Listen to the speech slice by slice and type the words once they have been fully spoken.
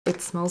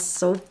It smells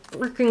so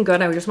freaking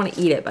good. I just want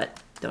to eat it, but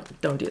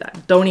don't do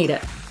that. Don't eat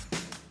it.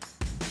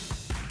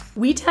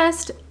 We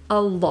test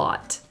a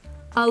lot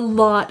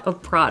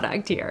of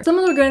product here. Some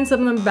of them are good, some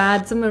of them are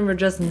bad, some of them are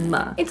just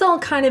meh. It's all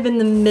kind of in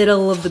the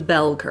middle of the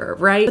bell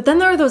curve, right? But then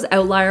there are those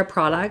outlier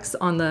products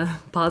on the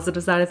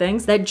positive side of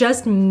things that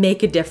just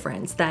make a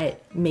difference,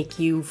 that make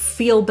you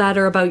feel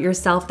better about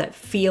yourself, that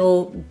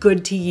feel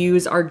good to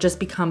use, or just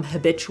become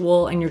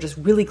habitual, and you're just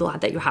really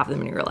glad that you have them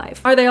in your life.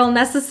 Are they all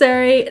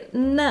necessary?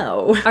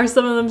 No. Are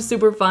some of them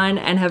super fun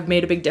and have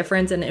made a big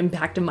difference and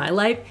impact in my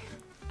life?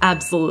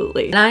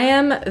 Absolutely. And I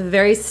am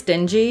very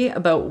stingy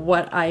about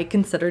what I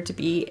consider to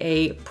be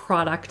a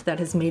product that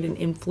has made an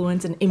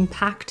influence and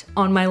impact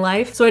on my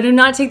life. So I do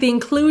not take the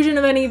inclusion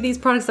of any of these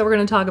products that we're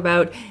gonna talk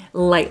about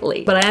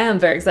lightly, but I am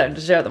very excited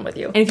to share them with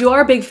you. And if you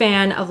are a big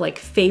fan of like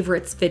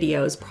favorites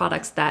videos,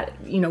 products that,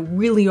 you know,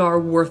 really are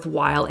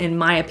worthwhile in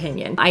my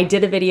opinion. I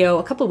did a video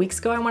a couple of weeks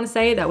ago, I wanna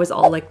say, that was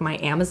all like my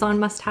Amazon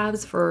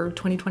must-haves for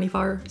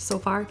 2024 so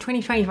far.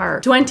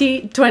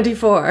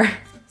 2024.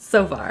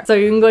 So far. So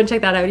you can go and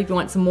check that out if you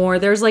want some more.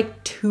 There's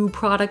like 2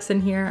 products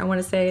in here, I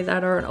wanna say,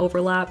 that are an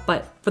overlap,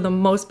 but for the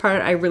most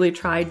part, I really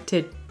tried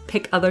to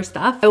pick other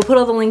stuff. I will put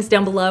all the links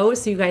down below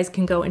so you guys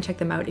can go and check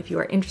them out if you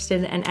are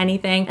interested in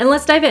anything. And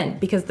let's dive in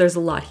because there's a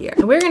lot here.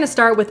 And we're gonna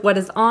start with what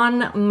is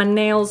on my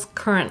nails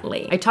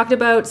currently. I talked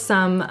about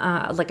some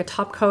like a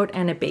top coat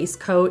and a base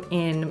coat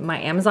in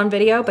my Amazon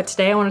video, but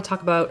today I wanna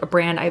talk about a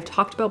brand I've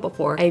talked about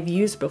before, I've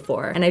used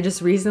before, and I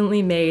just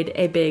recently made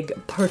a big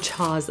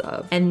purchase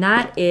of, and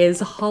that is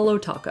Holo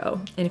Taco.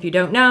 And if you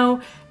don't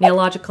know,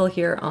 Nailogical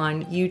here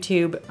on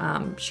YouTube,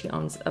 she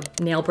owns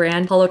a nail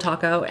brand, Holo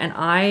Taco, and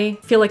I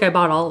feel like I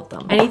bought all of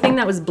them. Anything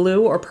that was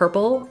blue or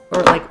purple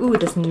or like, ooh,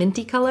 this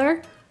minty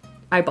color,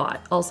 I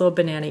bought. Also a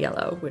banana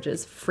yellow, which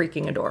is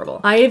freaking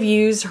adorable. I have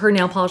used her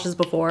nail polishes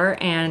before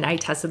and I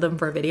tested them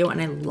for a video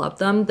and I love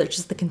them.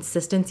 Just the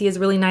consistency is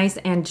really nice.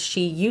 And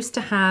she used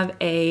to have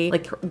a,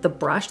 like the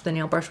brush, the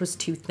nail brush was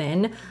too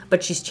thin,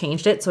 but she's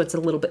changed it so it's a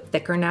little bit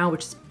thicker now,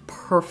 which is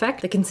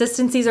perfect. The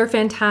consistencies are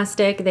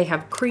fantastic. They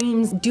have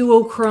creams,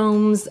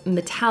 duochromes,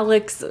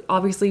 metallics,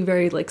 obviously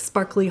very like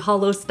sparkly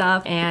hollow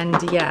stuff. And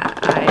yeah,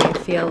 I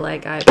feel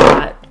like I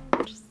bought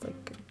just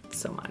like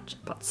so much.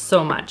 I bought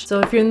so much.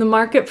 So if you're in the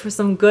market for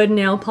some good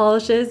nail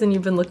polishes and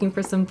you've been looking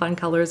for some fun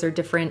colors or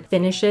different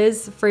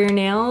finishes for your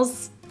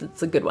nails,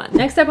 it's a good one.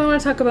 Next up, I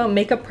want to talk about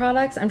makeup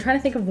products. I'm trying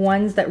to think of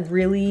ones that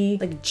really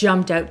like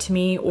jumped out to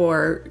me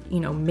or, you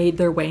know, made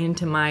their way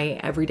into my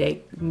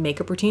everyday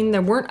makeup routine.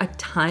 There weren't a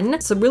ton.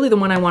 So really the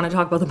one I want to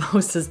talk about the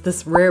most is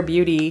this Rare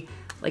Beauty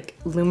like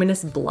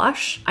Luminous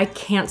blush. I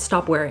can't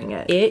stop wearing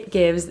it. It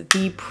gives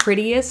the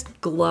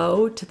prettiest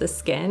glow to the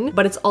skin,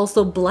 but it's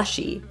also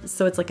blushy.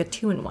 So it's like a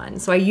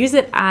 2-in-1. So I use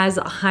it as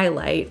a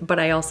highlight, but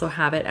I also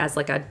have it as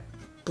like a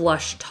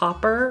blush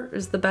topper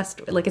is the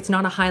best. Like it's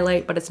not a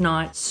highlight, but it's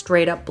not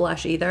straight up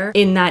blush either,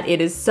 in that it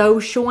is so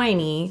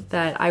shiny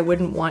that I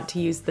wouldn't want to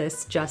use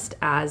this just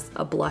as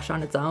a blush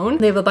on its own.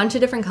 They have a bunch of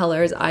different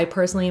colors. I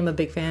personally am a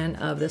big fan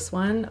of this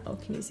one. Oh,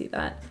 can you see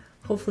that?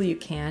 Hopefully you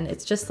can.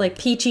 It's just like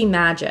peachy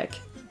magic.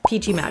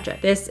 Peachy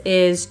magic. This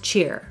is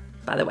Cheer,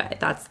 by the way.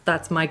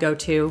 That's my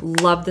go-to.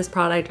 Love this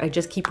product. I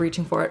just keep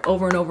reaching for it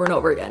over and over and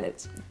over again.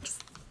 It's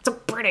just so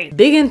pretty.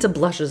 Big into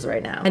blushes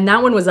right now. And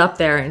that one was up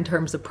there in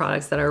terms of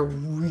products that are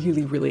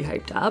really, really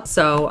hyped up.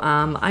 So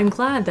I'm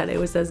glad that it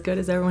was as good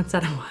as everyone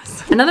said it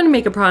was. Another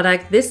makeup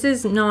product, this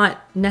is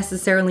not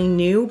necessarily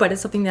new, but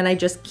it's something that I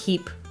just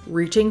keep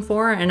reaching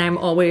for and I'm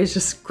always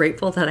just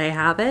grateful that I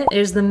have it,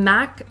 is the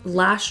MAC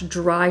Lash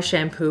Dry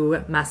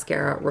Shampoo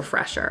Mascara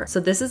Refresher. So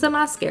this is a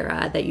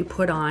mascara that you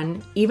put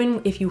on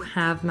even if you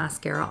have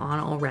mascara on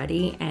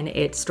already and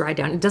it's dried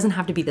down. It doesn't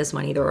have to be this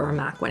one either or a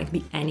MAC one. It can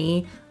be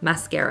any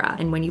mascara.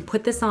 And when you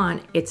put this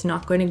on, it's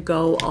not going to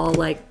go all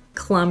like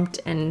clumped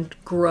and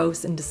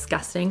gross and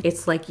disgusting.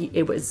 It's like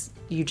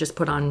you just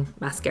put on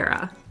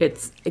mascara.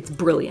 It's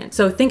brilliant.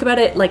 So think about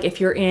it like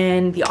if you're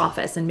in the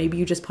office and maybe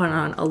you just put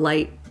on a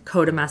light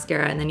coat of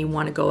mascara and then you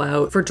want to go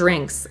out for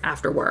drinks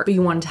after work, but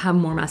you want to have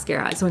more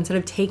mascara. So instead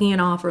of taking it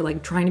off or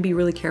like trying to be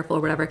really careful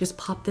or whatever, just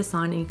pop this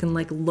on and you can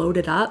like load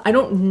it up. I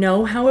don't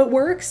know how it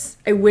works.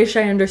 I wish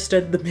I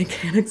understood the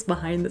mechanics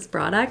behind this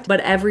product, but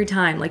every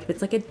time, like if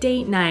it's like a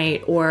date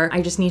night or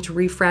I just need to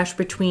refresh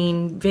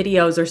between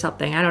videos or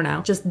something, I don't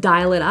know, just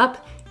dial it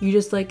up. You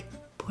just like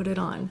put it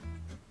on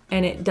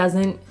and it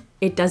doesn't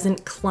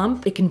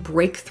clump. It can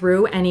break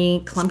through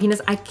any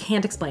clumpiness. I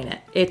can't explain it.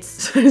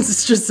 It's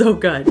just so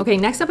good. Okay,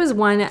 next up is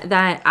one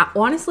that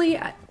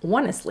honestly,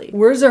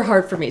 words are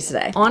hard for me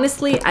today.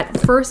 Honestly, at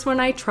first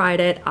when I tried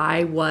it,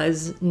 I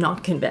was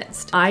not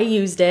convinced. I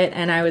used it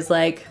and I was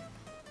like,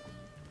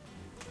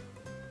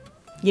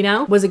 you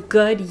know, was it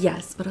good?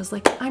 Yes, but I was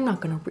like, I'm not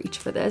gonna reach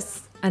for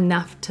this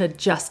enough to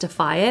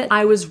justify it.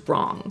 I was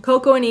wrong.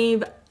 Coco and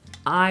Eve,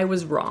 I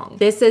was wrong.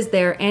 This is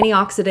their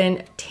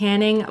Antioxidant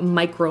Tanning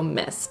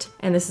Micromist.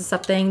 And this is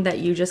something that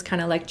you just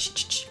kind of like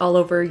all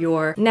over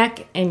your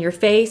neck and your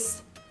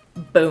face.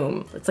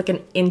 boom. It's like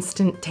an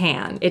instant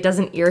tan. It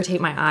doesn't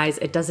irritate my eyes.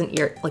 It doesn't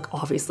like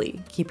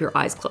obviously keep your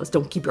eyes closed.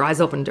 Don't keep your eyes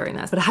open during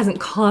this, but it hasn't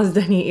caused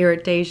any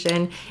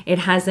irritation. It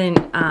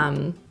hasn't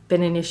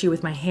been an issue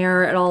with my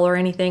hair at all or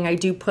anything. I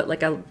do put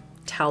like a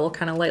towel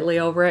kind of lightly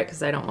over it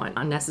because I don't want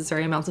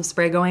unnecessary amounts of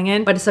spray going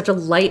in, but it's such a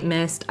light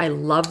mist. I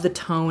love the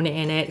tone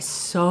in it.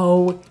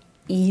 So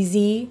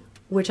easy,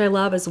 which I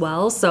love as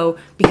well. So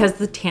because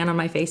the tan on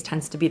my face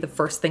tends to be the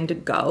first thing to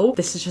go,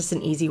 this is just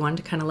an easy one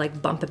to kind of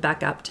like bump it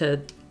back up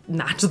to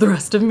match the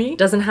rest of me.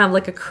 Doesn't have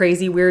like a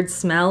crazy weird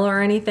smell or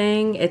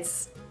anything.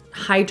 It's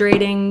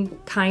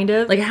hydrating, kind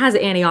of. Like it has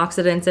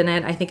antioxidants in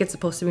it. I think it's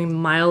supposed to be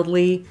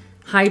mildly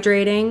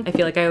hydrating. I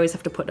feel like I always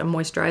have to put a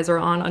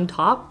moisturizer on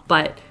top,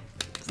 but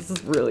this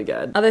is really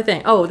good. Other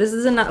thing, oh, this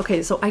is another,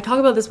 okay, so I talk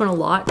about this one a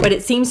lot, but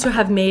it seems to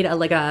have made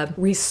like a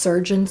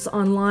resurgence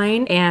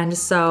online. And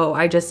so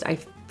I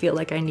feel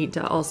like I need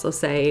to also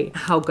say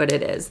how good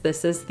it is.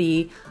 This is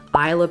the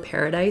Isle of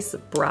Paradise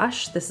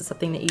brush. This is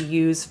something that you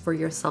use for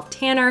your self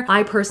tanner.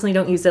 I personally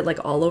don't use it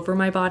like all over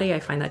my body. I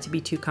find that to be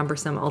too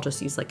cumbersome. I'll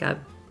just use like a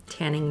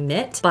tanning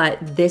mitt, but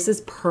this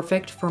is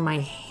perfect for my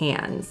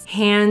hands.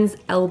 Hands,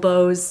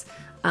 elbows,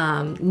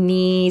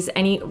 knees,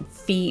 any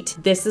feet.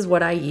 This is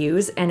what I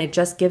use, and it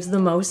just gives the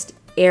most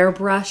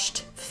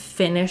airbrushed,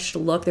 finished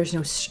look. There's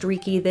no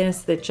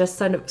streakiness. That just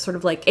sort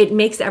of like, it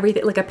makes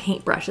everything like a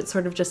paintbrush. It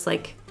sort of just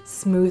like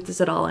smooths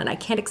it all in. I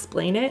can't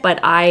explain it, but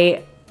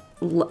I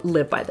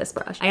live by this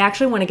brush. I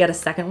actually want to get a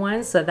second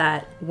one so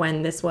that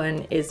when this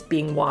one is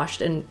being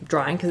washed and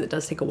drying, because it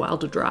does take a while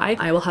to dry,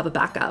 I will have a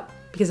backup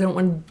because I don't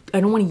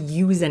want to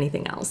use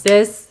anything else.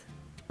 This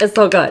is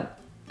so good.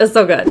 It's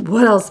so good.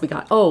 What else we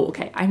got? Oh,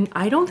 okay.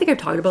 I don't think I've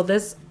talked about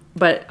this,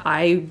 but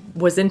I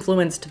was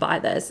influenced to buy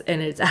this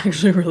and it's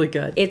actually really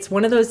good. It's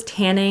one of those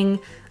tanning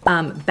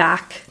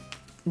back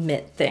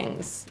mitt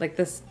things. Like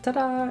this,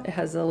 ta-da! It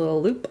has a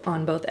little loop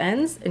on both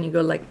ends and you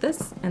go like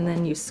this and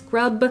then you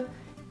scrub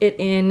it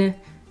in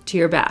to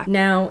your back.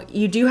 Now,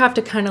 you do have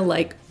to kind of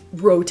like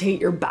rotate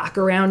your back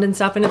around and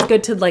stuff, and it's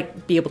good to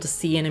like be able to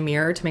see in a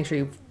mirror to make sure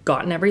you've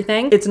gotten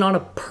everything. It's not a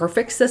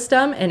perfect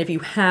system, and if you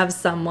have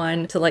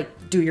someone to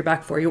like do your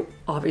back for you,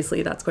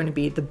 obviously that's going to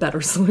be the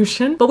better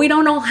solution, but we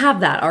don't all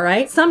have that, all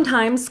right?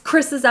 Sometimes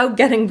Chris is out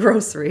getting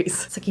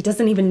groceries. It's like he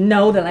doesn't even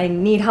know that I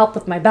need help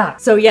with my back.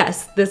 So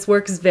yes, this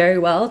works very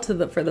well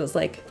for those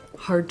like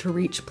hard to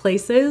reach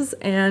places,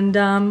 and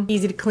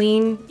easy to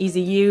clean,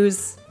 easy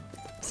use.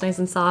 It's nice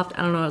and soft.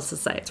 I don't know what else to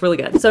say. It's really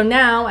good. So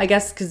now, I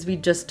guess because we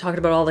just talked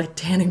about all the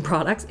tanning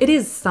products, it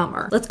is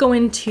summer. Let's go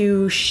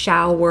into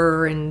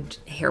shower and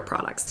hair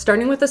products.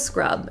 Starting with a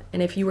scrub.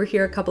 And if you were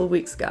here a couple of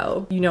weeks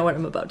ago, you know what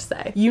I'm about to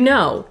say. You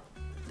know,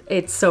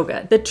 it's so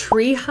good. The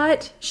Tree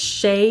Hut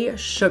Shea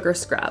Sugar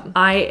Scrub.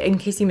 In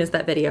case you missed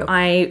that video,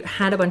 I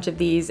had a bunch of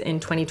these in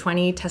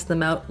 2020, tested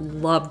them out,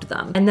 loved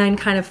them. And then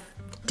kind of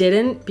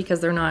didn't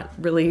because they're not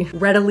really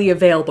readily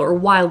available or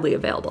wildly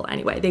available.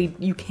 Anyway,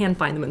 you can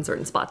find them in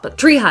certain spots, but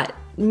Tree Hut,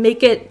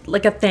 make it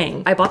like a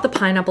thing. I bought the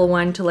pineapple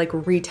one to like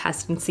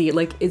retest and see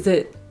like, is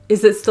it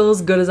still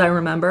as good as I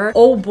remember?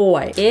 Oh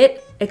boy,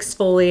 it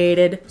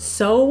exfoliated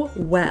so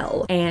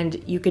well,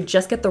 and you could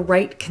just get the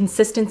right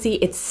consistency.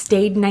 It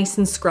stayed nice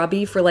and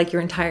scrubby for like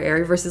your entire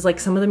area versus like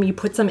some of them you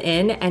put some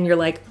in and you're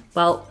like,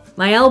 well,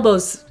 my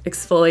elbow's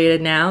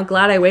exfoliated now.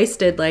 Glad I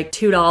wasted like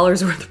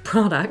 $2 worth of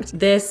product.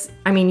 This,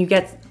 I mean, you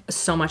get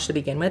so much to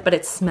begin with, but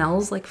it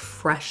smells like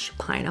fresh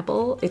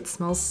pineapple. It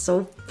smells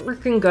so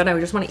freaking good. I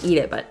would just want to eat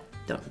it, but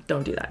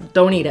don't do that.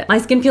 Don't eat it. My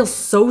skin feels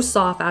so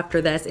soft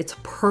after this. It's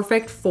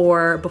perfect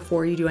for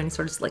before you do any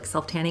sort of like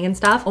self-tanning and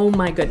stuff. Oh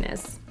my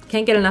goodness.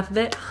 Can't get enough of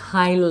it.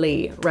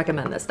 Highly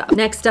recommend this stuff.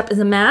 Next up is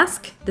a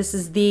mask. This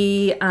is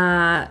the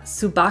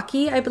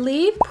Tsubaki, I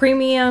believe.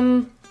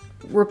 Premium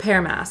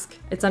repair mask.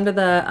 It's under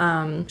the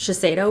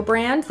Shiseido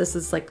brand. This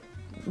is like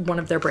one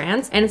of their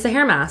brands, and it's a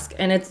hair mask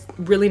and it's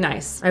really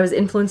nice. I was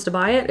influenced to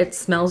buy it. It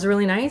smells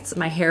really nice.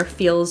 My hair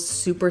feels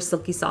super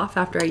silky soft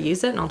after I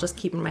use it, and I'll just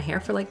keep it in my hair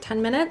for like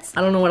 10 minutes.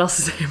 I don't know what else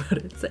to say about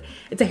it.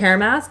 It's a hair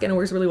mask and it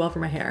works really well for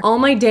my hair. All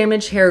my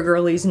damaged hair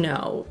girlies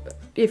know,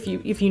 if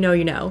you know,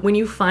 you know. When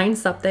you find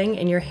something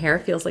and your hair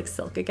feels like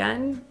silk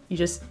again, you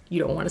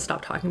don't want to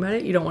stop talking about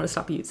it. You don't want to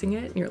stop using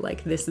it. And you're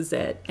like, this is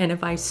it. And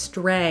if I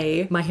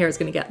stray, my hair is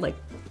gonna get like,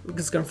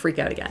 it's gonna freak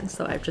out again.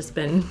 So I've just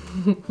been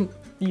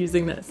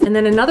using this. And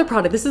then another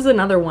product, this is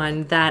another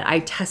one that I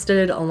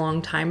tested a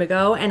long time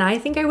ago, and I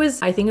think I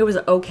was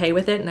okay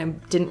with it, and I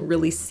didn't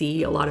really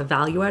see a lot of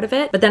value out of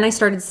it. But then I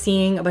started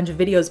seeing a bunch of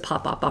videos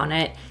pop up on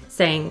it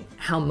saying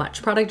how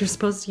much product you're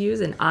supposed to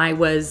use, and I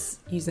was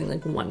using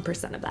like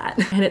 1% of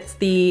that. And it's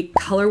the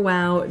Color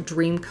Wow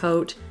Dream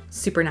Coat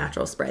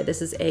Supernatural Spray.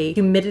 This is a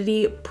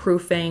humidity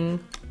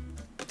proofing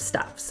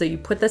stuff. So you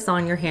put this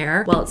on your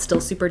hair while it's still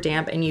super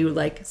damp and you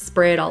like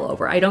spray it all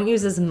over. I don't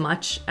use as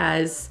much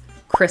as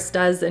Chris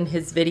does in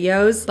his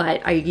videos, but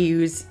I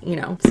use, you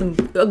know,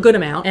 a good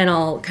amount, and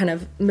I'll kind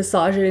of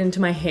massage it into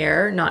my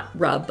hair, not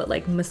rub, but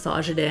like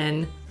massage it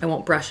in. I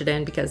won't brush it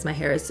in because my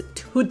hair is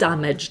too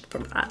damaged for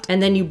that.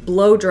 And then you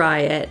blow dry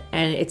it,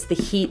 and it's the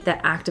heat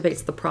that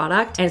activates the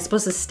product, and it's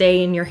supposed to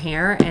stay in your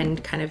hair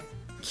and kind of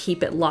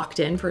keep it locked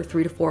in for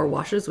 3 to 4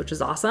 washes, which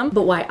is awesome.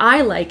 But why I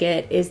like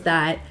it is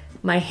that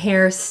my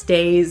hair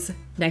stays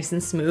nice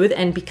and smooth,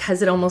 and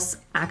because it almost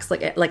acts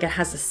like it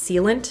has a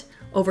sealant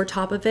over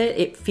top of it,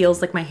 it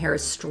feels like my hair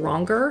is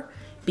stronger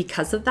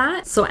because of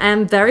that. So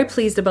I'm very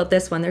pleased about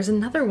this one. There's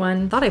another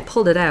one, thought I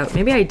pulled it out,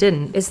 maybe I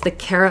didn't. It's the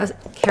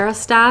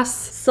Kérastase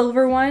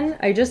silver one.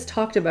 I just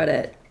talked about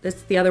it.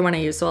 That's the other one I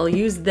use. So I'll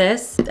use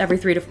this every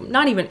 3 to,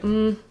 not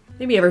even,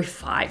 maybe every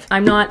 5.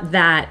 I'm not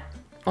that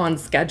on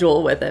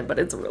schedule with it, but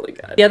it's really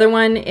good. The other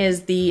one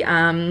is the,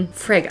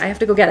 frig, I have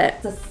to go get it.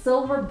 It's a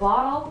silver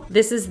bottle.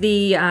 This is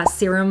the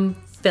Serum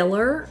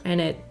filler, and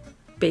it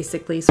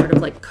basically sort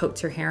of like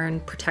coats your hair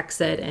and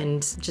protects it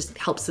and just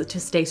helps it to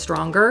stay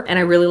stronger. And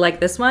I really like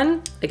this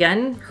one.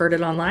 Again, heard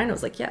it online. I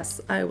was like, yes,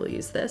 I will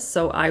use this.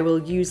 So I will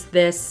use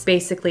this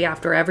basically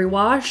after every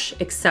wash,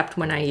 except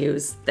when I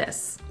use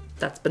this.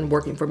 That's been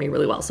working for me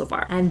really well so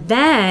far. And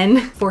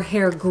then for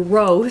hair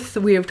growth,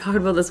 we have talked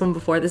about this one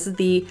before. This is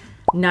the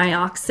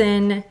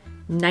Nioxin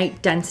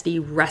Night Density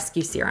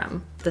Rescue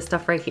Serum. This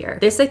stuff right here.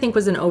 This I think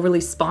was an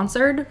overly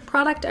sponsored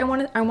product, I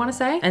want to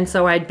say. And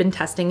so I'd been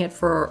testing it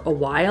for a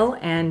while,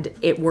 and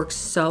it works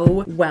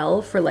so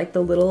well for like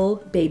the little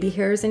baby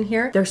hairs in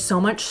here. They're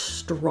so much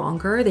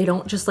stronger. They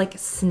don't just like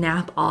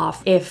snap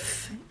off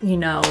if, you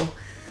know,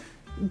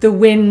 the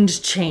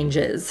wind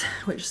changes,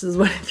 which is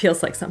what it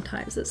feels like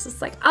sometimes. It's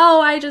just like,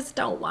 oh, I just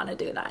don't want to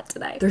do that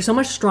today. They're so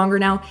much stronger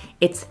now.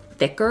 It's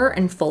thicker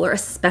and fuller,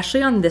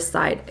 especially on this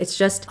side. It's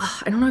just,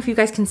 I don't know if you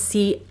guys can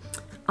see.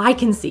 I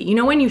can see, you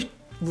know, when you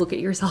look at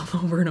yourself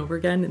over and over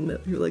again and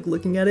you're like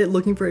looking at it,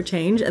 looking for a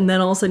change, and then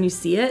all of a sudden you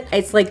see it.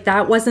 It's like,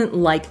 that wasn't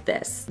like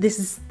this. This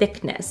is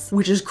thickness,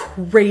 which is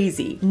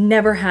crazy.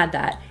 Never had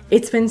that.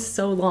 It's been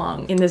so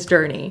long in this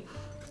journey,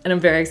 and I'm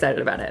very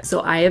excited about it.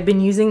 So I have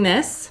been using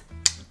this.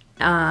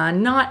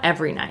 Not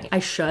every night. I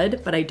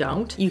should, but I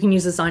don't. You can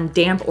use this on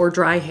damp or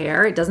dry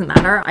hair. It doesn't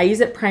matter. I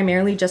use it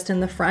primarily just in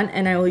the front,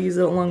 and I will use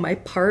it along my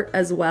part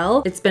as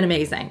well. It's been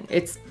amazing.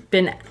 It's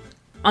been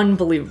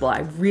unbelievable. I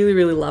really,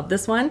 really love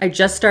this one. I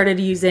just started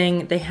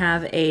using, they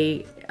have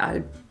a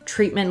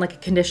treatment, like a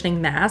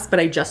conditioning mask, but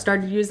I just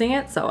started using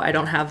it, so I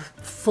don't have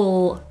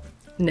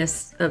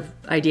fullness of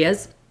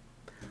ideas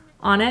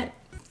on it.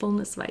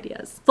 Fullness of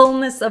ideas.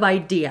 Fullness of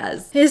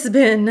ideas. It's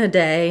been a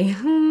day.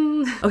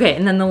 Okay,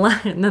 and then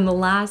the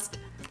last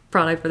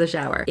product for the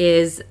shower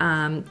is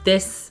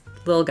this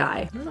little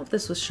guy. I don't know if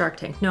this was Shark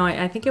Tank. No,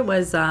 I think it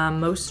was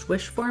Most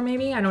Wish For,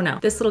 maybe? I don't know.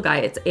 This little guy,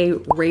 it's a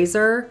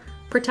razor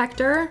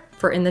protector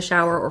for in the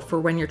shower or for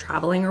when you're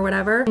traveling or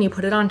whatever. And you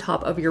put it on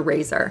top of your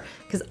razor,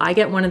 because I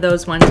get one of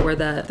those ones where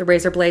the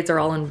razor blades are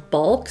all in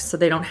bulk, so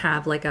they don't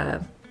have like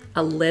a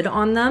lid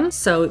on them.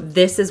 So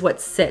this is what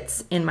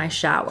sits in my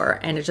shower,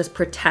 and it just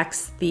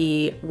protects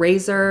the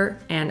razor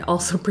and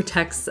also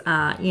protects,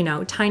 you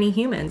know, tiny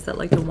humans that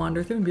like to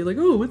wander through and be like,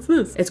 oh, what's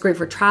this? It's great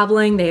for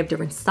traveling. They have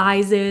different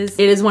sizes.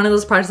 It is one of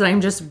those products that I'm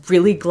just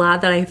really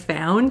glad that I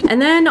found.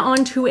 And then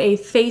onto a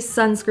face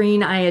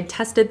sunscreen. I had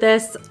tested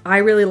this. I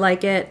really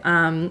like it.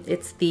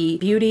 It's the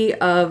Beauty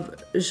of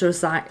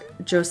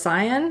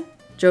Joseon.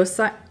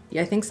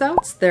 Yeah, I think so.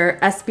 It's their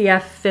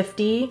SPF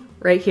 50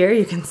 right here.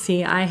 You can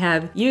see I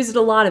have used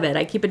a lot of it.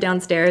 I keep it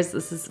downstairs.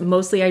 This is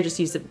mostly, I just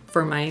use it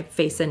for my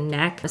face and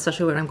neck,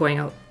 especially when I'm going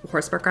out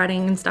horseback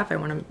riding and stuff. I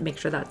want to make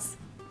sure that's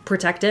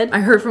protected.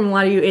 I heard from a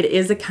lot of you, it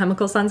is a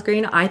chemical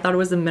sunscreen. I thought it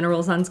was a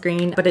mineral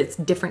sunscreen, but it's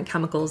different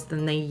chemicals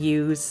than they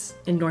use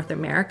in North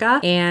America.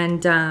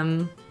 And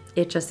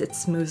it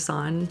smooths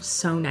on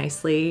so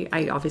nicely.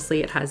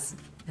 Obviously it has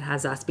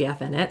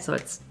SPF in it, so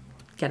it's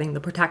getting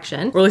the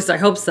protection, or at least I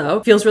hope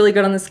so. Feels really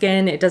good on the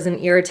skin. It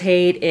doesn't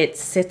irritate. It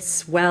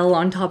sits well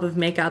on top of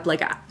makeup.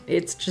 Like,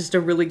 it's just a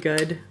really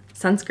good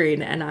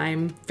sunscreen, and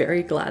I'm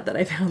very glad that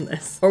I found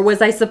this. Or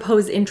was I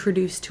suppose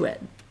introduced to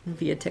it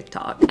via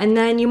TikTok. And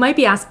then you might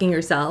be asking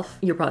yourself,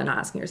 you're probably not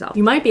asking yourself,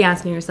 you might be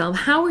asking yourself,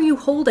 how are you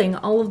holding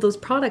all of those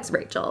products,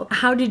 Rachel?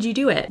 How did you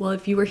do it? Well,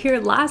 if you were here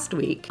last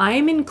week,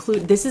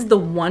 this is the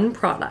one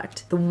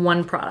product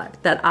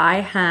that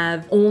I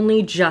have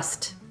only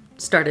just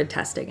started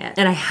testing it,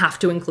 and I have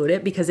to include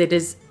it because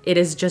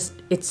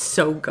it's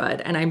so good,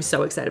 and I'm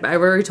so excited about it.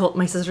 I've already told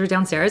my sister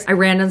downstairs. I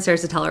ran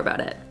downstairs to tell her about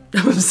it.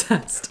 I'm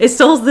obsessed. It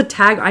still has the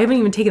tag. I haven't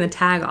even taken the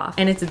tag off,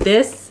 and it's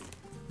this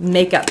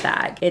makeup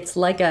bag. It's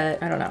like I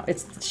don't know,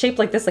 it's shaped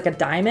like this, like a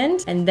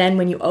diamond, and then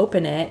when you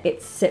open it,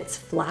 it sits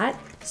flat,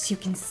 so you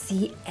can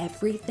see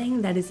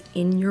everything that is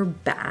in your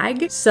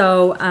bag.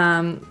 So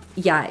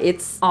yeah,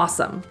 it's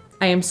awesome.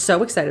 I am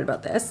so excited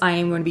about this. I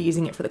am going to be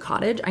using it for the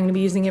cottage. I'm going to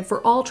be using it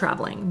for all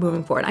traveling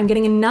moving forward. I'm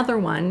getting another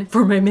one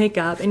for my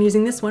makeup and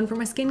using this one for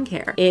my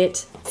skincare.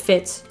 It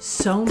fits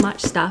so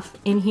much stuff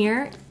in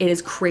here. It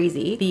is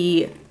crazy.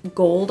 The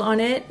gold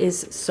on it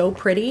is so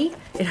pretty.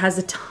 It has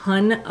a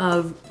ton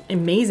of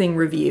amazing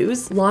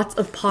reviews. Lots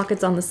of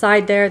pockets on the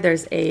side there.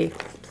 There's a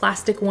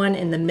plastic one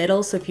in the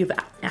middle, so if you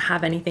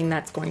have anything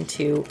that's going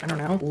to, I don't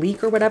know,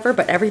 leak or whatever,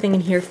 but everything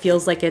in here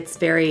feels like it's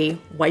very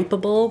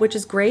wipeable, which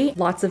is great.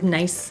 Lots of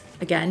nice,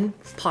 again,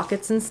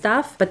 pockets and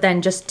stuff, but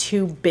then just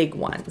two big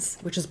ones,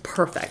 which is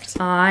perfect.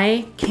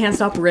 I can't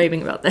stop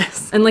raving about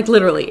this. And like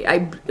literally, I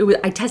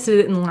tested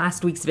it in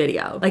last week's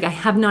video. Like I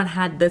have not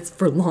had this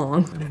for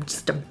long, and I'm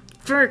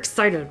very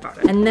excited about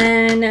it. And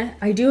then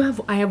I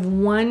have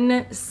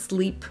one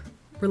sleep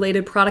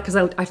related product,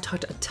 because I've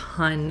talked a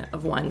ton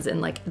of ones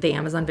in like the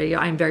Amazon video.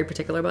 I'm very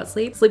particular about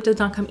sleep. Sleep does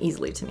not come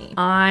easily to me.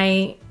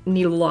 I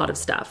need a lot of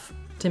stuff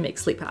to make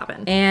sleep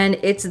happen. And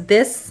it's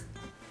this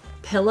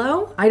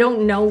pillow. I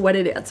don't know what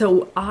it is.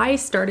 So I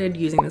started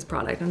using this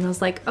product and I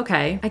was like,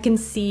 okay, I can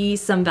see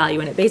some value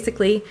in it.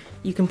 Basically,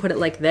 you can put it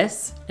like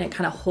this and it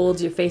kind of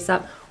holds your face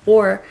up.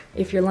 Or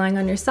if you're lying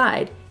on your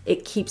side,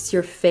 it keeps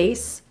your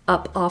face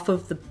up off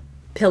of the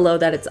pillow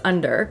that it's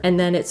under. And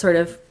then it sort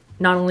of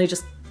not only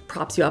just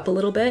props you up a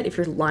little bit if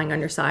you're lying on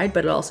your side,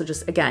 but it also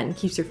just, again,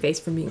 keeps your face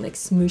from being like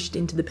smooshed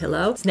into the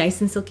pillow. It's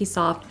nice and silky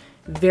soft,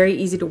 very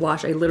easy to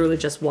wash. I literally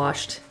just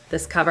washed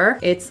this cover.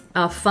 It's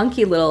a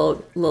funky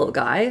little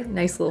guy,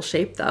 nice little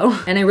shape though.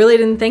 And I really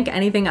didn't think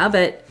anything of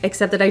it,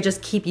 except that I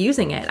just keep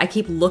using it. I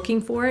keep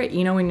looking for it.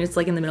 You know, when it's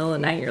like in the middle of the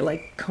night, you're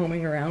like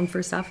combing around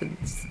for stuff and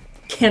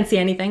can't see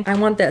anything. I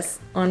want this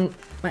on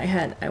my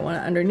head. I want it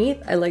underneath.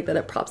 I like that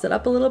it props it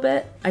up a little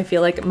bit. I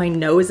feel like my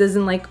nose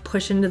isn't like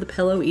pushed into the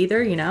pillow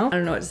either, you know? I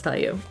don't know what to tell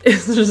you.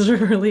 It's just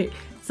really,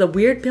 it's a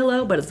weird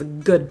pillow, but it's a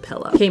good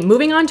pillow. Okay,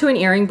 moving on to an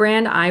earring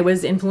brand I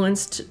was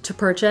influenced to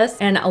purchase.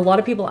 And a lot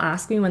of people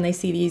ask me when they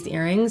see these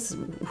earrings,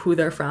 who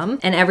they're from.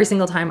 And every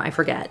single time I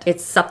forget.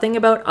 It's something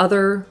about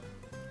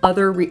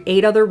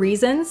eight other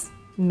reasons,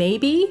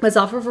 maybe. But it's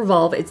off of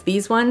Revolve. It's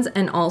these ones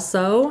and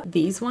also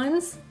these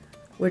ones,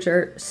 which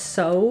are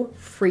so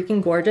freaking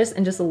gorgeous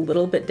and just a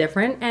little bit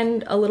different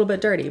and a little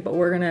bit dirty, but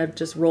we're gonna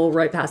just roll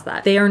right past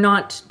that. They are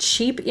not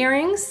cheap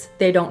earrings.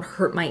 They don't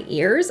hurt my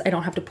ears. I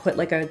don't have to put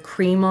like a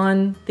cream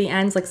on the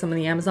ends like some of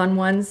the Amazon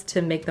ones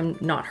to make them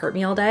not hurt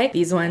me all day.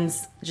 These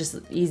ones, just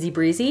easy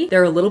breezy.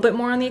 They're a little bit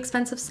more on the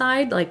expensive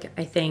side. Like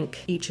I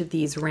think each of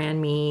these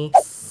ran me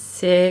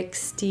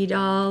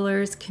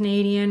 $60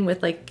 Canadian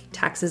with like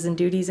taxes and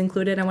duties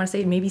included. I want to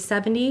say maybe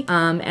 70.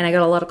 And I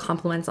got a lot of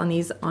compliments on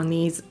these.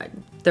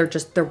 They're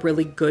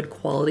really good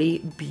quality,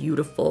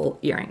 beautiful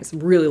earrings.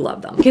 Really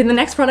love them. Okay, the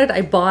next product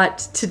I bought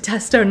to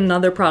test out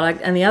another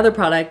product, and the other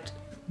product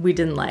we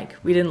didn't like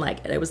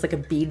it. It was like a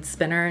bead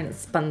spinner and it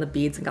spun the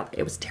beads and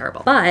it was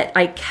terrible. But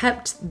I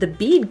kept the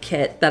bead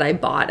kit that I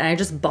bought, and I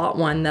just bought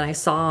one that I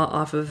saw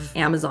off of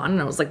Amazon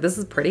and I was like, this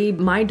is pretty.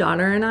 My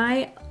daughter and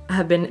I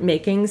have been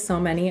making so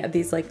many of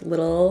these like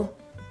little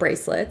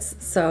bracelets.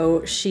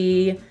 So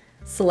she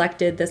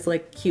selected this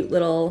like cute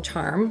little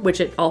charm, which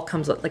it all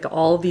comes with, like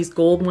all of these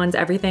gold ones,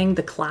 everything,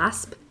 the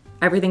clasp,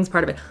 everything's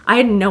part of it. I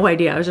had no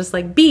idea. I was just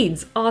like,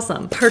 beads,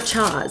 awesome,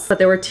 purchase. But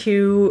there were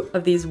two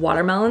of these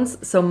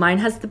watermelons. So mine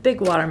has the big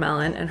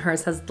watermelon and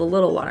hers has the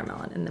little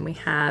watermelon. And then we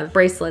have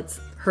bracelets.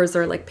 Hers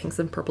are like pinks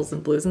and purples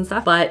and blues and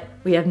stuff, but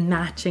we have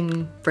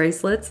matching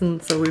bracelets.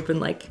 And so we've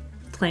been like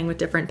playing with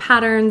different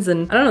patterns,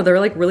 and I don't know, they're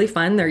like really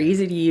fun. They're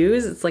easy to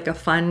use. It's like a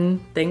fun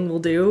thing we'll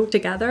do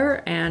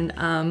together. And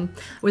I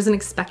wasn't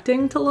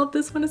expecting to love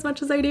this one as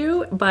much as I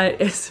do, but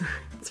it's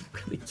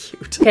really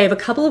cute. Okay, I have a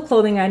couple of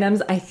clothing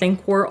items. I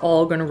think we're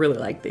all gonna really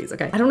like these,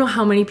 okay? I don't know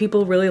how many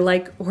people really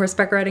like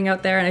horseback riding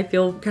out there, and I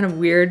feel kind of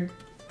weird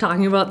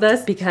talking about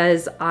this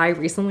because I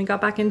recently got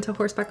back into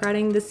horseback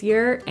riding this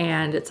year,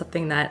 and it's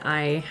something that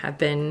I have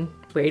been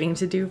waiting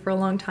to do for a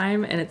long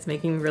time, and it's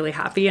making me really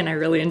happy and I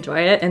really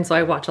enjoy it. And so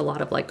I watch a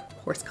lot of like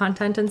horse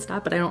content and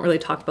stuff, but I don't really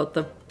talk about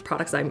the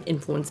products I'm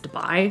influenced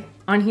by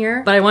on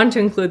here. But I wanted to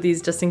include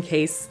these just in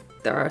case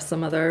there are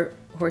some other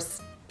horse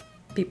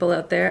people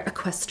out there.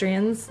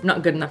 Equestrians.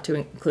 Not good enough to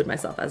include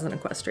myself as an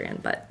equestrian,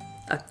 but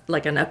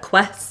like an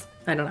equest.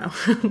 I don't know,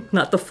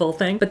 not the full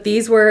thing. But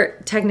these were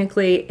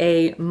technically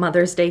a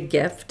Mother's Day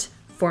gift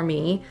for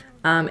me.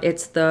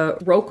 It's the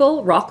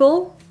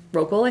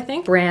Roeck-Grip, I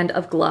think, brand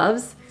of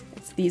gloves.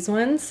 It's these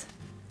ones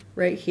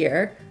right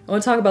here. I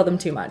won't talk about them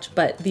too much,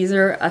 but these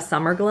are a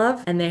summer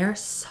glove and they are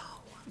so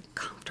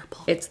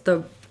comfortable. It's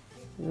the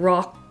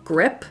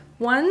Roeck-Grip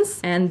ones,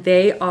 and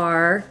they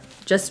are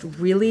just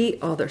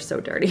really, oh, they're so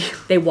dirty.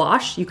 They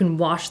wash, you can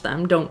wash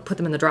them. Don't put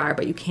them in the dryer,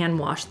 but you can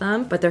wash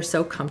them. But they're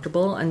so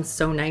comfortable and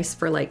so nice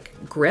for like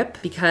grip,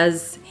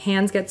 because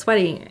hands get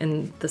sweaty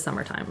in the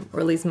summertime,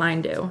 or at least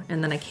mine do.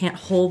 And then I can't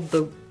hold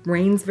the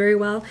reins very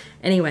well.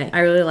 Anyway, I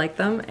really like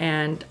them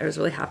and I was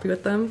really happy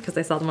with them because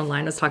I saw them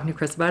online. I was talking to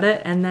Chris about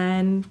it, and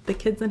then the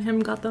kids and him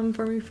got them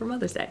for me for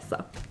Mother's Day.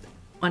 So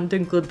wanted to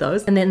include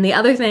those. And then the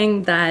other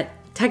thing that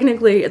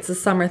technically it's a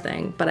summer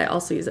thing, but I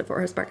also use it for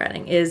horseback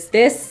riding, is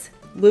this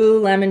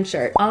Lululemon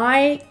shirt.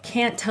 I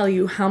can't tell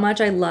you how much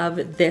I love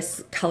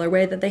this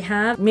colorway that they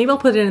have. Maybe I'll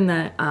put it in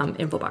the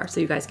info bar so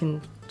you guys can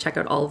check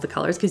out all of the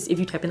colors, because if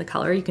you type in the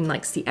color, you can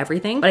like see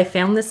everything. But I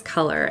found this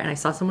color and I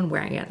saw someone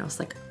wearing it and I was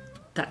like,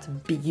 that's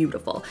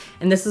beautiful.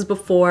 And this is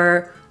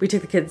before we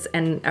took the kids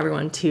and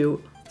everyone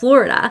to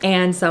Florida.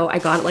 And so I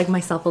got like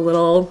myself a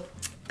little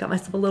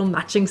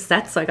matching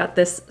set. So I got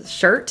this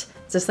shirt.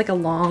 It's just like a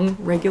long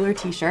regular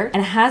t-shirt,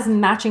 and it has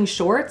matching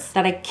shorts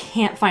that I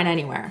can't find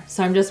anywhere.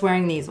 So I'm just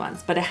wearing these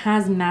ones, but it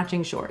has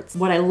matching shorts.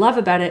 What I love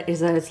about it is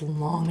that it's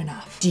long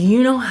enough. Do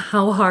you know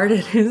how hard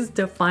it is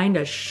to find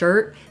a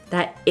shirt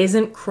that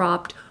isn't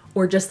cropped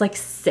or just like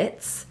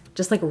sits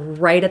just like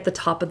right at the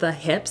top of the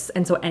hips?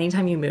 And so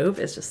anytime you move,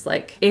 it's just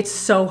like, it's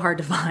so hard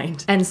to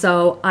find. And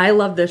so I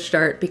love this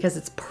shirt because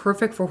it's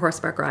perfect for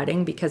horseback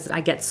riding, because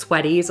I get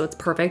sweaty, so it's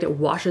perfect. It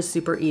washes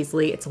super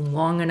easily. It's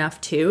long enough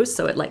too,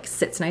 so it like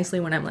sits nicely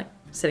when I'm like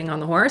sitting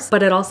on the horse.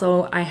 But it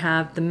also, I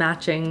have the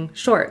matching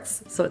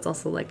shorts, so it's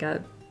also like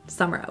a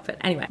summer outfit.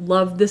 Anyway,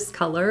 love this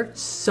color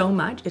so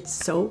much. It's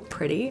so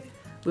pretty.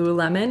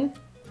 Lululemon,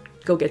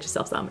 go get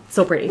yourself some. It's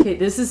so pretty. Okay,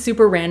 this is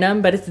super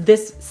random, but it's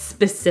this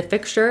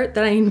specific shirt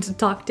that I need to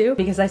talk to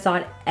because I saw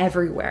it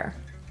everywhere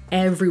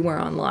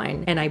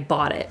online, and I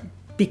bought it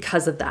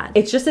because of that.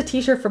 It's just a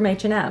t-shirt from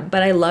H&M,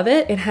 but I love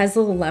it. It has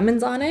little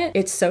lemons on it.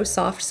 It's so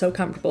soft, so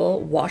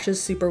comfortable,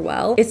 washes super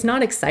well. It's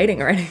not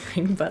exciting or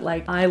anything, but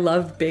like, I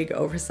love big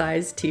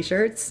oversized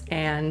t-shirts,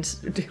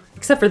 and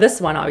except for this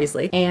one,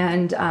 obviously.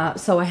 And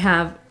so I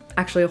have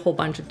actually a whole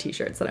bunch of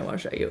t-shirts that I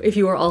want to show you. If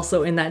you are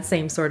also in that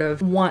same sort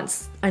of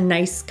wants a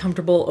nice,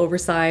 comfortable,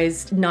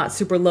 oversized, not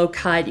super low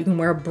cut, you can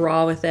wear a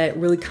bra with it,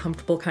 really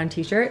comfortable kind of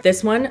t-shirt.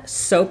 This one,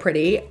 so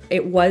pretty.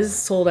 It was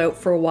sold out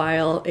for a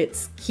while.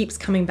 It keeps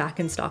coming back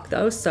in stock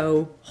though,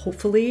 so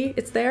hopefully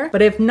it's there.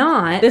 But if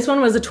not, this one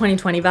was a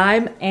 2020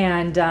 vibe,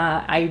 and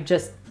I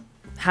just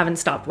haven't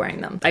stopped wearing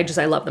them. I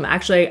love them.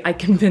 Actually, I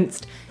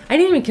didn't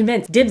even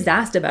convince. Dibs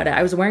asked about it.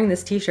 I was wearing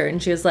this t-shirt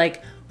and she was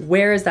like,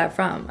 where is that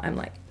from? I'm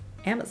like,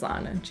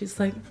 Amazon. And she's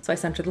like, so I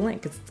sent her the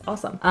link because it's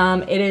awesome.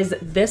 It is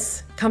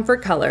this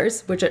Comfort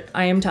Colors, which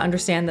I am to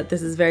understand that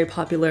this is very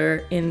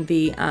popular in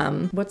the,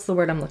 what's the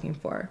word I'm looking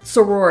for?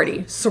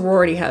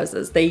 Sorority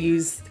houses. They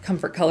use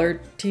Comfort Color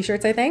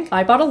t-shirts, I think.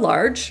 I bought a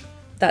large.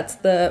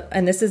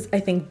 And this is, I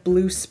think,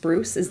 Blue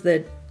Spruce is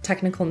the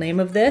technical name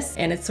of this.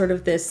 And it's sort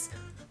of this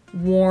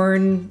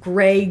worn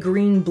gray,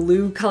 green,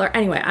 blue color.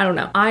 Anyway, I don't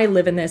know. I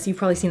live in this. You've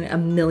probably seen it a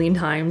million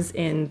times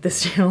in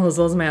this channel as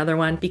well as my other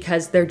one,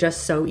 because they're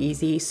just so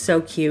easy,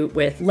 so cute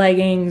with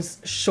leggings,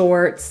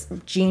 shorts,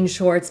 jean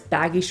shorts,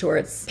 baggy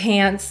shorts,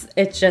 pants.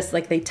 It's just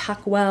like they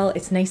tuck well.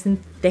 It's nice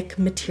and thick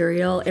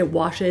material. It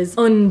washes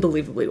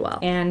unbelievably well.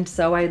 And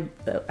so I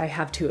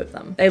have two of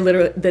them.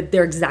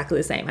 They're exactly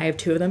the same. I have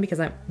two of them because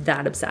I'm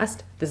that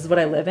obsessed. This is what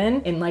I live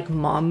in like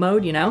mom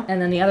mode, you know?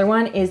 And then the other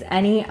one is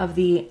any of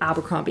the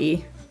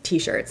Abercrombie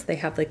t-shirts. They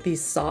have like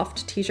these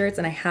soft t-shirts,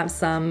 and I have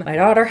some. My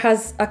daughter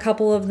has a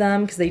couple of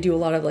them because they do a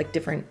lot of like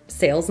different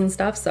sales and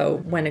stuff. So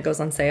when it goes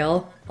on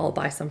sale, I'll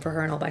buy some for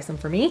her and I'll buy some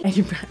for me.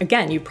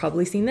 And you've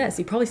probably seen this.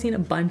 You've probably seen a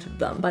bunch of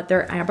them, but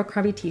they're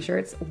Abercrombie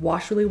t-shirts,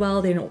 wash really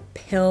well. They don't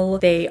pill.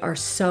 They are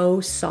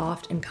so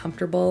soft and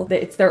comfortable.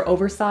 It's their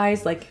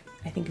oversized, like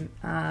I think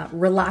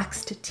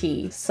relaxed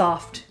tee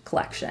soft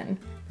collection.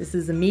 This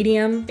is a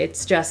medium.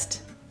 It's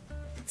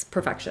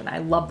perfection. I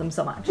love them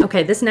so much.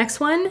 Okay, this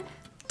next one,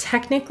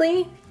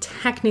 technically,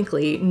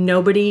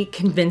 nobody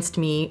convinced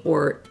me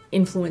or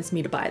influenced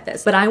me to buy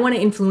this, but I want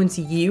to influence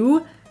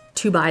you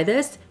to buy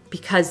this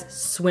because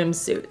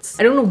swimsuits.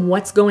 I don't know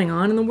what's going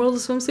on in the world of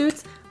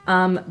swimsuits,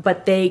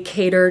 but they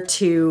cater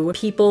to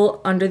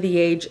people under the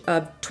age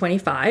of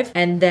 25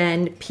 and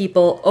then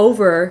people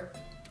over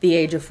the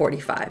age of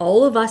 45.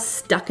 All of us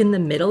stuck in the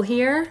middle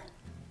here,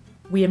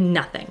 we have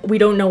nothing. We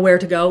don't know where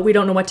to go. We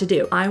don't know what to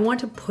do. I want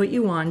to put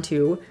you on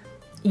to,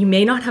 you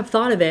may not have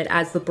thought of it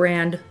as the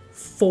brand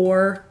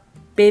for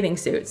bathing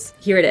suits.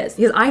 Here it is.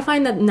 Because I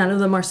find that none of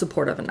them are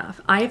supportive enough.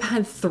 I've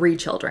had 3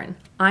 children.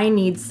 I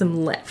need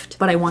some lift,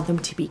 but I want them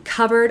to be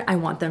covered. I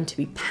want them to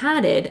be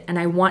padded, and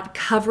I want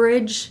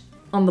coverage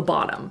on the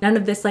bottom. None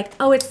of this like,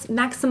 oh, it's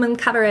maximum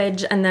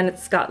coverage, and then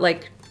it's got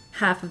like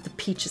half of the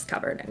peaches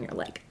covered, and you're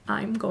like,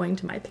 I'm going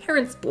to my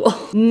parents' pool.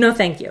 No,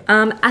 thank you.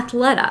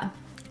 Athleta.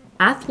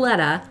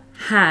 Athleta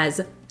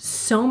has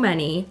so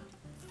many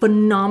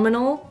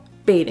phenomenal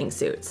bathing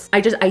suits.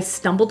 I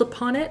stumbled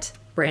upon it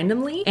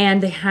randomly,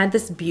 and they had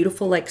this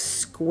beautiful like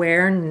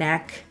square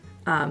neck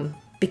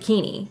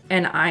bikini,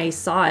 and I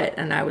saw it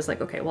and I was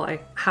like, okay, well, I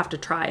have to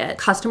try it.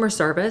 Customer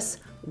service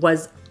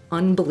was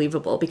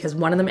unbelievable because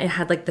one of them, it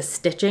had like the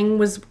stitching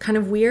was kind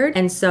of weird,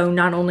 and so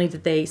not only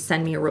did they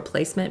send me a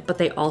replacement, but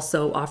they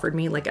also offered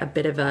me like a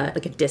bit of a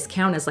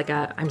discount as like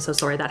a, I'm so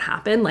sorry that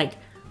happened, like,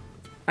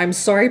 I'm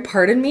sorry,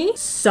 pardon me.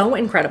 So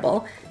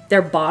incredible.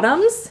 Their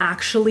bottoms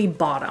actually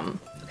bottom,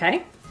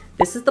 okay?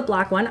 This is the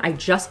black one. I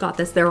just got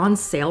this. They're on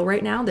sale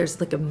right now. There's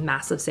like a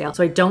massive sale.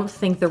 So I don't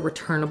think they're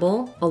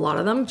returnable, a lot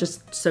of them,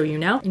 just so you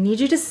know. I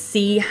need you to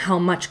see how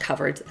much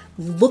coverage.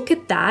 Look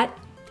at that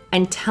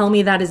and tell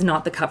me that is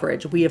not the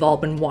coverage we have all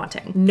been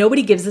wanting.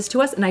 Nobody gives this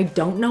to us and I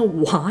don't know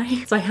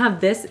why. So I have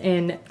this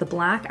in the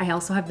black. I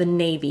also have the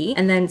navy.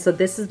 And then, so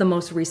this is the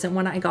most recent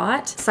one I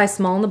got. Size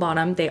small on the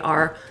bottom. They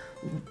are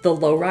the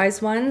low rise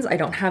ones. I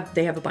don't have,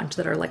 they have a bunch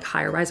that are like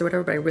higher rise or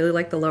whatever, but I really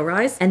like the low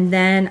rise. And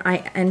then I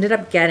ended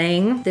up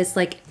getting this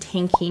like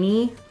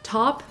tankini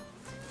top.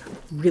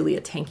 Really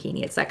a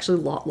tankini. It's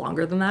actually a lot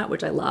longer than that,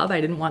 which I love. I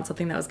didn't want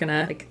something that was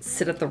gonna like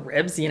sit at the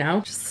ribs, you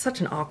know? Just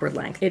such an awkward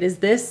length. It is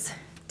this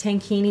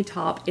tankini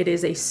top. It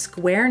is a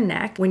square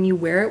neck. When you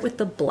wear it with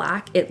the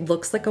black, it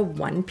looks like a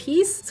one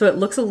piece. So it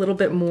looks a little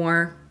bit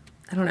more,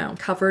 I don't know,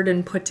 covered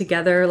and put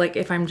together. Like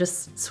if I'm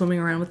just swimming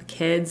around with the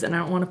kids and I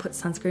don't want to put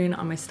sunscreen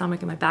on my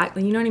stomach and my back,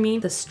 you know what I mean?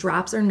 The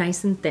straps are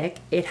nice and thick.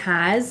 It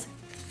has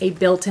a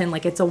built-in,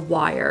 like it's a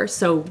wire.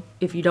 So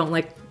if you don't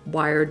like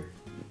wired,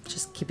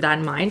 just keep that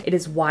in mind. It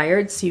is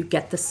wired so you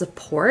get the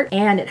support,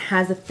 and it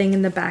has a thing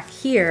in the back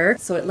here.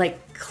 So it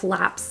like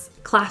clasps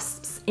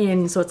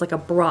in, so it's like a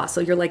bra.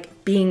 So you're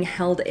like being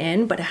held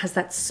in, but it has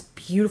that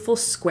beautiful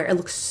square. It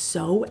looks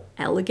so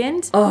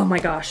elegant. Oh my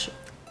gosh.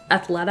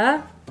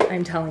 Athleta,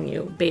 I'm telling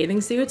you, bathing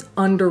suits,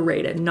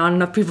 underrated. Not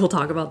enough people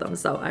talk about them.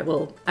 So I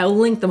will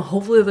link them.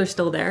 Hopefully they're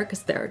still there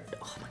because they're,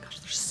 oh my gosh,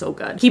 they're so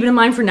good. Keep it in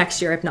mind for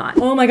next year if not.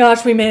 Oh my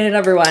gosh, we made it,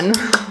 everyone.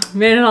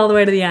 Made it all the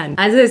way to the end.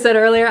 As I said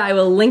earlier, I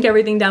will link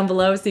everything down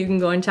below so you can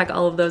go and check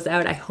all of those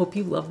out. I hope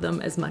you love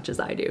them as much as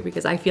I do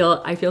because I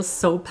feel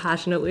so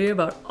passionately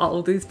about all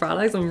of these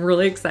products. I'm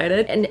really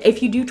excited. And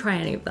if you do try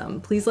any of them,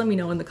 please let me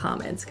know in the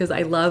comments because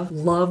I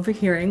love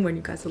hearing when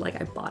you guys are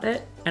like, I bought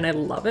it and I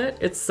love it.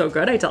 It's so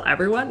good. I tell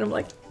everyone, I'm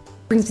like,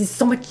 brings me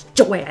so much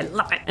joy. I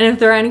love it. And if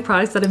there are any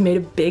products that have made a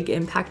big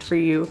impact for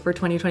you for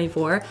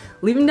 2024,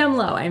 leave them down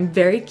below. I'm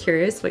very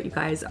curious what you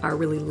guys are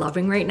really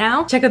loving right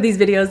now. Check out these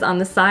videos on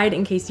the side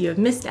in case you have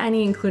missed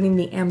any, including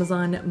the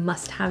Amazon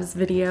must-haves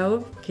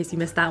video, in case you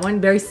missed that one.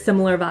 Very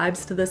similar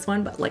vibes to this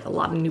one, but like a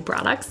lot of new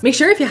products. Make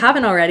sure if you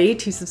haven't already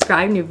to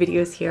subscribe. New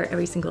videos here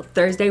every single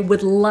Thursday.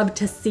 Would love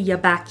to see you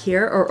back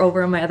here or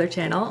over on my other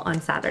channel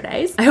on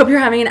Saturdays. I hope you're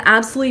having an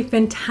absolutely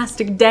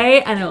fantastic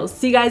day and I will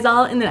see you guys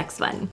all in the next one.